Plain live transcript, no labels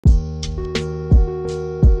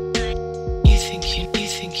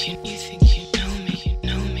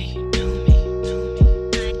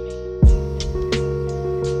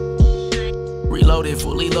loaded,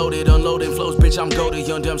 fully loaded, unloading flows, bitch, I'm goated.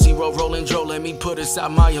 Young Dempsey rolling Dro, let me put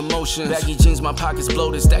aside my emotions. Baggy jeans, my pockets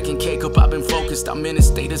bloated, stacking cake up, I've been focused. I'm in a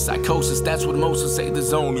state of psychosis, that's what most would say the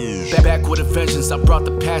zone is. Back with a vengeance, I brought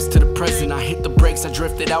the past to the present. I hit the brakes, I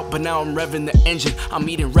drifted out, but now I'm revving the engine. I'm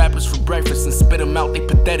eating rappers for breakfast and spit them out, they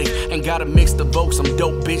pathetic. Ain't gotta mix the vocals, I'm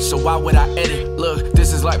dope, bitch, so why would I edit? Look,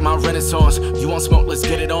 this is like my renaissance. You want smoke, let's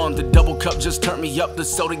get it on. The double cup just turned me up, the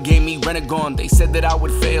soda gave me Renegon. They said that I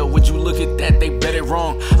would fail, would you look at that, they bet it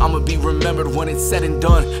wrong. I'ma be remembered when it's said and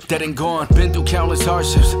done, dead and gone. Been through countless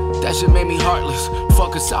hardships, that shit made me heartless.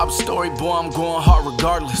 Fuck a sob story, boy, I'm going hard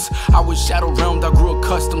regardless. I was shadow realmed, I grew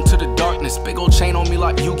accustomed to the darkness. Big old chain on me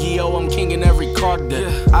like Yu-Gi-Oh, I'm king in every card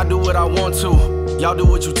deck. I do what I want to, y'all do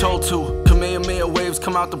what you told to. Kamehameha waves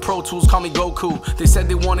come out the Pro Tools, call me Goku. They said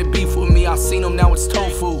they wanted beef with me, I seen them, now it's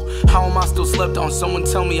tofu. How am I still slept on? Someone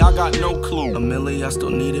tell me, I got no clue. A milli, I still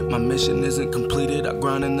need it, my mission isn't completed. I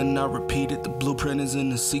grind and then I repeat it, the blueprint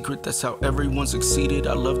isn't a secret. That's how everyone succeeded.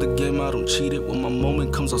 I love the game, I don't cheat it. When my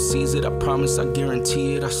moment comes, I'll seize it. I promise, I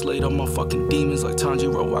guarantee it. I slayed all my fucking demons like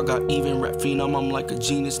Tanjiro. I got even rap phenom, I'm like a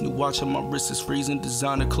genius. New watch on my wrist is freezing.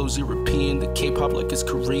 Designer clothes European, the K-pop like it's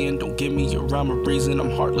Korean. Don't give me a rhyme or reason, I'm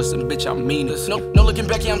heartless and bitch, I mean it. No looking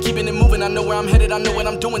back, yeah, I'm keeping it moving. I know where I'm headed, I know what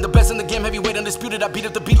I'm doing. The best in the game, heavyweight undisputed. I beat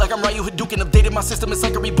up the beat like I'm Ryu Hadouken. Updated my system, it's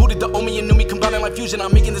like I rebooted. The Omi and Numi combining like fusion.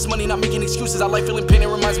 I'm making this money, not making excuses. I like feeling pain, it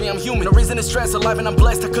reminds me I'm human. No reason to stress, alive and I'm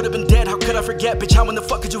blessed. I could have been dead, how could I forget? Bitch, how in the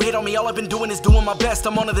fuck could you hate on me? All I've been doing is doing my best.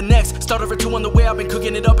 I'm on to the next. Start over 2 on the way, I've been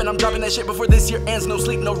cooking it up. And I'm dropping that shit before this year ends. No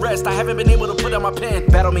sleep, no rest, I haven't been able to put out my pen.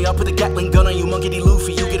 Battle me up with a Gatling gun on you, monkey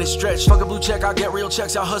Luffy, you getting stretched. Fuck a blue check, I get real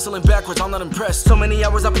checks. Y'all hustling backwards, I'm not impressed. So many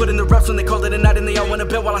hours I put in the reps when they called it a night. And they all went to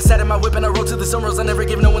bed while I sat in my whip and I rode to the sunrise. I never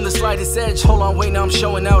give no one the slightest edge. Hold on, wait, now I'm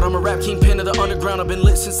showing out. I'm a rap kingpin of the underground. I've been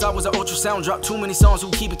lit since I was an ultrasound. Dropped too many songs,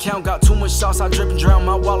 who keep account? Got too much sauce, I drip and drown.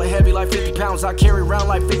 My wallet heavy like 50 pounds. I carry around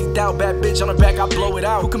like 50 thou. Bad bitch on her back, I blow it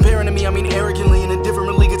out. Who comparing to me? I mean arrogantly. In a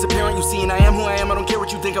different league, it's apparent you see. And I am who I am, I don't care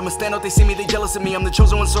what you think. I'm a standout, they see me, they jealous of me. I'm the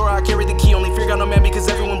chosen one, Sora, I carry the key. Only fear got no man because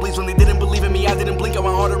everyone believes. When they didn't believe in me, I didn't blink. I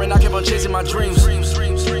went harder and I kept on chasing my dreams.